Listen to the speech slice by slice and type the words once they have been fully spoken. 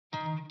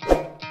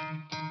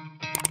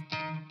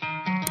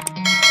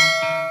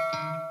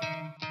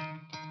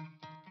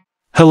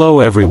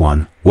Hello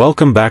everyone,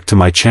 welcome back to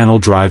my channel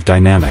Drive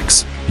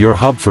Dynamics, your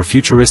hub for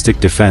futuristic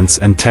defense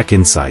and tech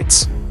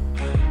insights.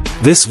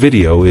 This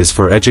video is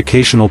for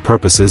educational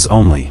purposes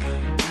only.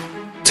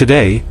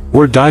 Today,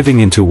 we're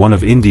diving into one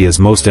of India's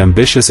most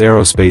ambitious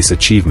aerospace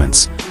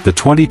achievements, the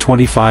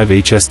 2025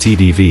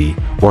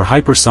 HSTDV, or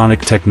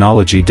Hypersonic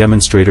Technology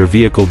Demonstrator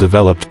vehicle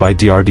developed by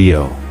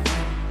DRDO.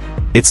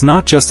 It's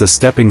not just a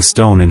stepping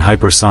stone in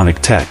hypersonic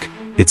tech,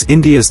 it's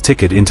India's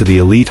ticket into the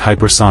elite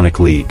hypersonic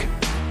league.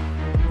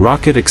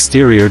 Rocket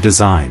exterior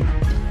design.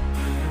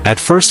 At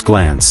first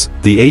glance,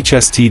 the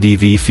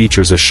HSTDV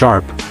features a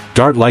sharp,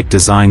 dart-like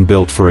design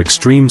built for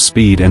extreme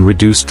speed and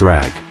reduced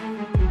drag.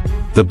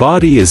 The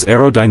body is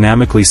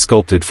aerodynamically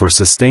sculpted for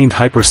sustained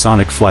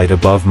hypersonic flight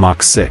above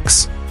Mach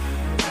 6.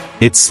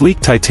 Its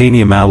sleek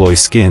titanium alloy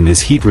skin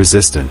is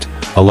heat-resistant,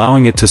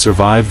 allowing it to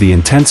survive the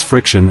intense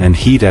friction and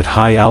heat at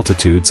high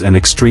altitudes and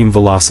extreme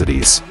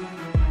velocities.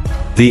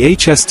 The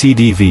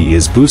HSTDV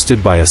is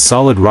boosted by a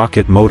solid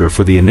rocket motor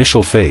for the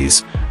initial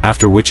phase,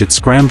 after which its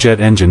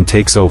Scramjet engine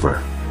takes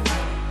over.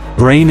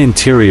 Brain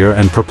interior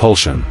and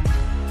propulsion.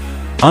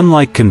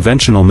 Unlike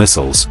conventional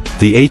missiles,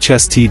 the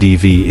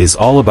HSTDV is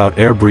all about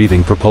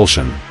air-breathing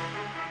propulsion.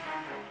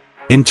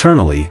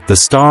 Internally, the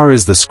star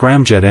is the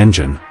Scramjet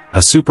engine,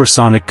 a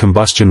supersonic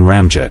combustion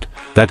ramjet,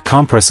 that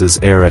compresses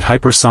air at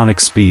hypersonic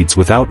speeds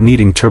without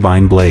needing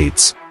turbine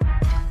blades.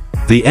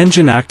 The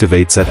engine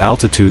activates at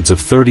altitudes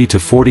of 30 to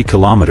 40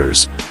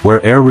 kilometers,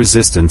 where air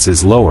resistance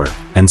is lower,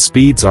 and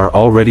speeds are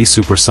already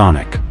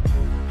supersonic.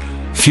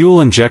 Fuel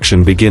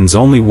injection begins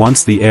only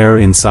once the air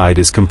inside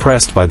is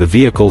compressed by the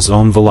vehicle's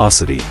own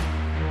velocity.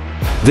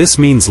 This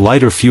means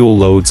lighter fuel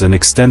loads and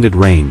extended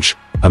range,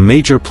 a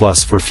major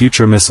plus for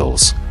future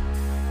missiles.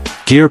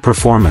 Gear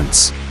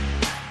performance.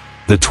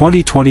 The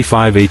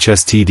 2025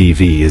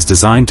 HSTDV is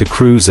designed to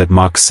cruise at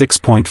Mach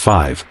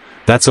 6.5,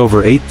 that's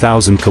over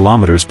 8,000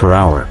 kilometers per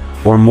hour,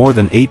 or more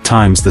than 8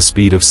 times the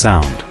speed of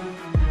sound.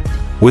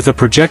 With a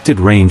projected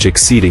range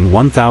exceeding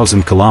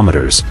 1,000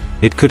 kilometers,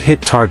 it could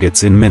hit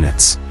targets in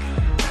minutes.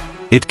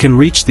 It can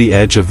reach the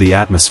edge of the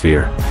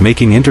atmosphere,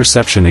 making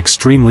interception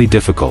extremely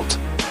difficult.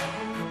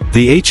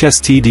 The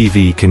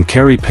HSTDV can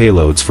carry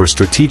payloads for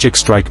strategic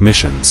strike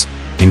missions,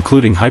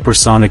 including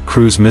hypersonic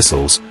cruise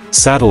missiles,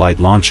 satellite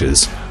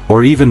launches,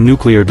 or even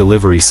nuclear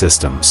delivery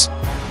systems.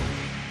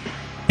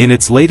 In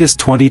its latest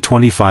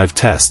 2025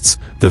 tests,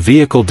 the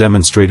vehicle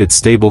demonstrated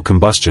stable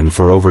combustion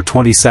for over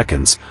 20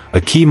 seconds, a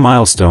key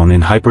milestone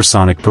in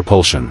hypersonic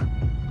propulsion.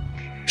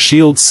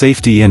 Shield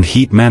safety and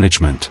heat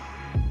management.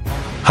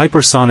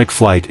 Hypersonic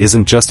flight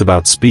isn't just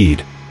about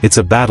speed, it's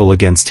a battle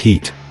against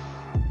heat.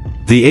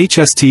 The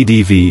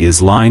HSTDV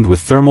is lined with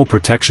thermal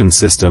protection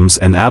systems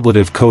and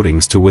ablative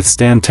coatings to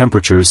withstand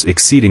temperatures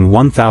exceeding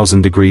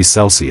 1,000 degrees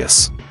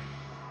Celsius.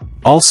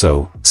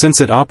 Also, since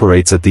it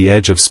operates at the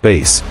edge of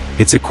space,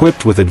 it's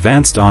equipped with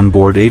advanced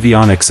onboard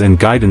avionics and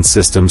guidance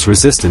systems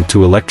resistant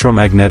to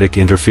electromagnetic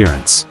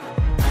interference.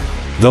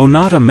 Though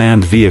not a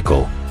manned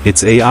vehicle,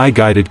 its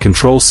AI-guided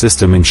control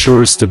system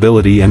ensures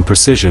stability and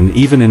precision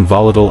even in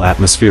volatile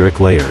atmospheric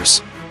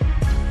layers.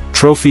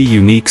 Trophy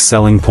unique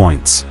selling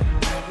points.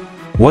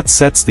 What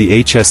sets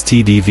the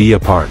HSTDV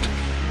apart?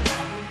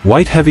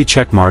 White heavy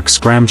checkmark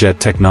Scramjet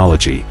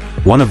technology,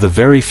 one of the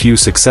very few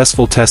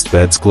successful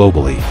testbeds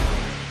globally.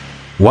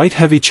 White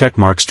heavy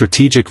checkmark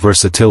strategic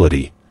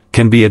versatility,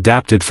 can be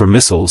adapted for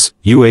missiles,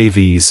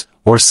 UAVs,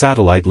 or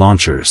satellite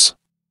launchers.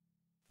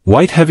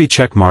 White heavy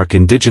checkmark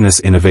indigenous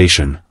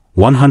innovation,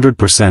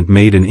 100%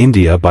 made in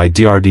India by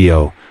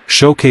DRDO,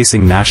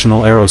 showcasing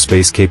national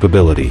aerospace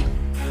capability.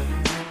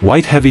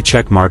 White heavy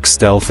checkmark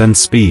stealth and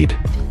speed.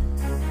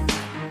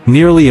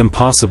 Nearly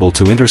impossible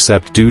to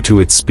intercept due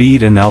to its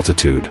speed and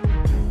altitude.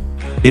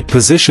 It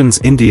positions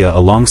India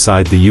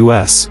alongside the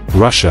US,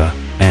 Russia,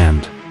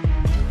 and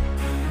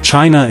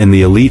China in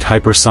the elite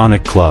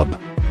hypersonic club.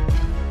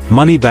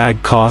 Money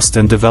bag cost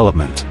and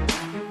development.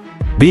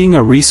 Being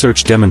a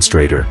research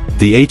demonstrator,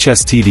 the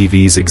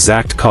HSTDV's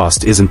exact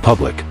cost isn't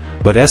public,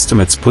 but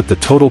estimates put the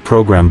total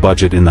program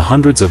budget in the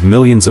hundreds of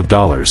millions of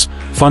dollars,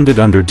 funded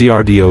under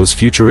DRDO's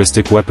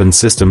futuristic weapon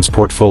systems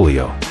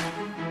portfolio.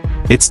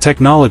 Its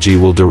technology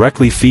will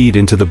directly feed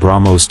into the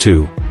BrahMos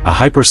 2, a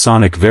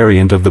hypersonic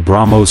variant of the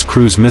BrahMos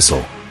cruise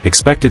missile,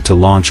 expected to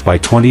launch by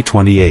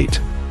 2028.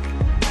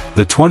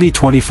 The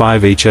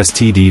 2025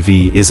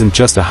 HSTDV isn't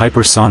just a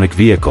hypersonic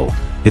vehicle,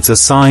 it's a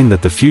sign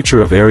that the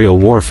future of aerial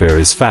warfare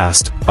is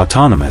fast,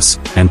 autonomous,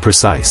 and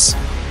precise.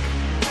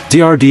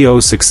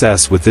 DRDO's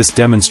success with this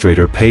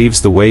demonstrator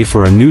paves the way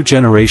for a new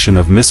generation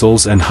of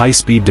missiles and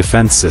high-speed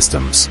defense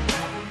systems.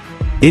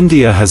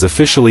 India has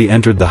officially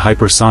entered the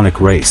hypersonic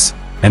race,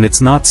 and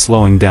it's not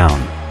slowing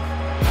down.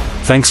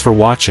 Thanks for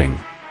watching.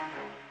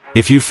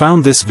 If you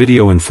found this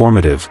video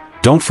informative,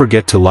 don't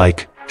forget to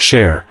like,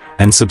 share,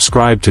 and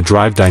subscribe to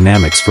Drive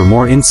Dynamics for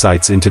more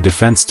insights into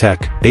defense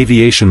tech,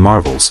 aviation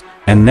marvels,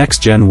 and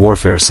next-gen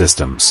warfare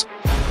systems.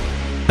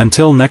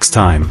 Until next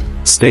time,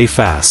 stay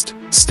fast,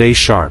 stay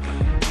sharp.